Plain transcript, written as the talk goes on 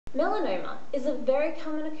Melanoma is a very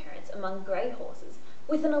common occurrence among grey horses,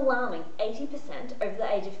 with an alarming 80% over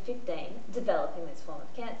the age of 15 developing this form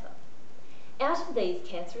of cancer. Out of these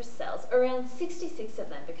cancerous cells, around 66 of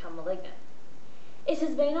them become malignant. It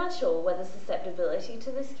has been unsure whether susceptibility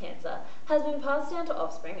to this cancer has been passed down to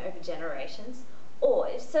offspring over generations, or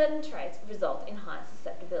if certain traits result in high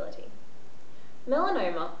susceptibility.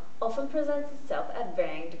 Melanoma often presents itself at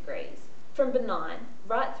varying degrees, from benign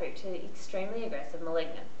right through to extremely aggressive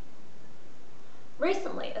malignant.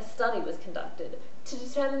 Recently, a study was conducted to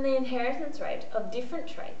determine the inheritance rate of different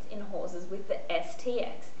traits in horses with the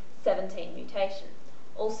STX17 mutation,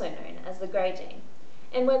 also known as the grey gene,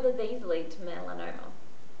 and whether these lead to melanoma.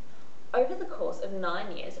 Over the course of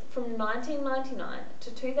 9 years, from 1999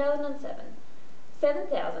 to 2007,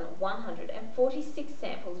 7,146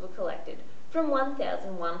 samples were collected from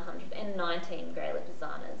 1,119 grey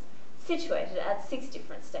lepizanas, situated at 6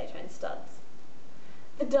 different stage-owned studs.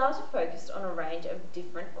 The data focused on a range of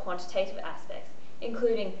different quantitative aspects,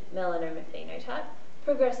 including melanoma phenotype,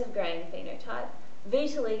 progressive graying phenotype,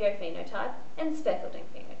 vitiligo phenotype, and speckling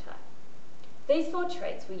phenotype. These 4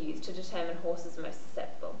 traits were used to determine horses most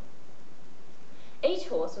susceptible. Each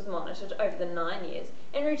horse was monitored over the 9 years,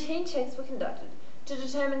 and routine checks were conducted to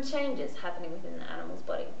determine changes happening within the animal's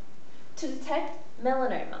body. To detect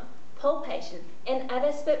melanoma, palpation and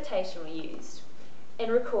adespeptation were used and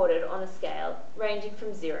recorded on a scale ranging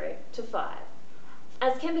from 0 to 5.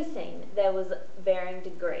 As can be seen, there was varying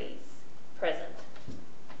degrees present.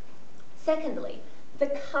 Secondly, the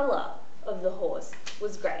colour of the horse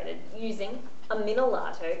was graded using a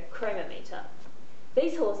Minolato chromometer.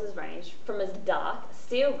 These horses ranged from as dark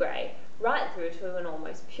steel grey right through to an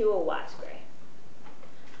almost pure white grey.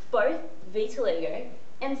 Both vitiligo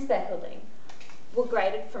and speckling were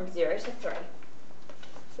graded from 0 to 3.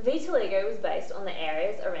 Vitiligo was based on the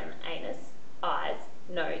areas around the anus, eyes,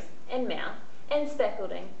 nose and mouth, and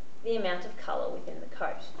speckling the amount of colour within the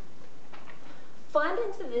coat.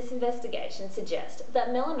 Findings of this investigation suggest that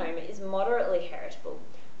melanoma is moderately heritable,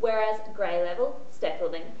 whereas grey level,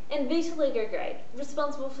 speckling and vitiligo grade,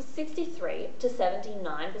 responsible for 63 to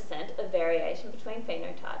 79% of variation between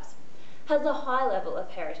phenotypes, has a high level of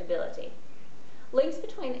heritability. Links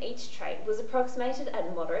between each trait was approximated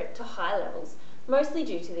at moderate to high levels, mostly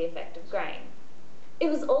due to the effect of graying. It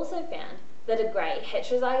was also found that a grey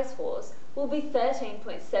heterozygous horse will be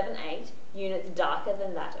 13.78 units darker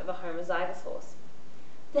than that of a homozygous horse.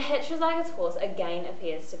 The heterozygous horse again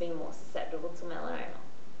appears to be more susceptible to melanoma.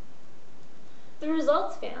 The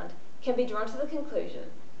results found can be drawn to the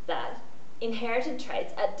conclusion that inherited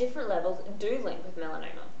traits at different levels do link with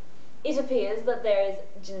melanoma. It appears that there is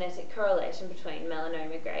genetic correlation between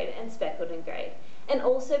melanoma grade and speckling grade, and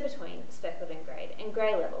also between speckling grade and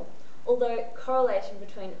grey level, although correlation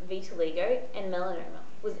between vitiligo and melanoma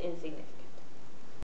was insignificant.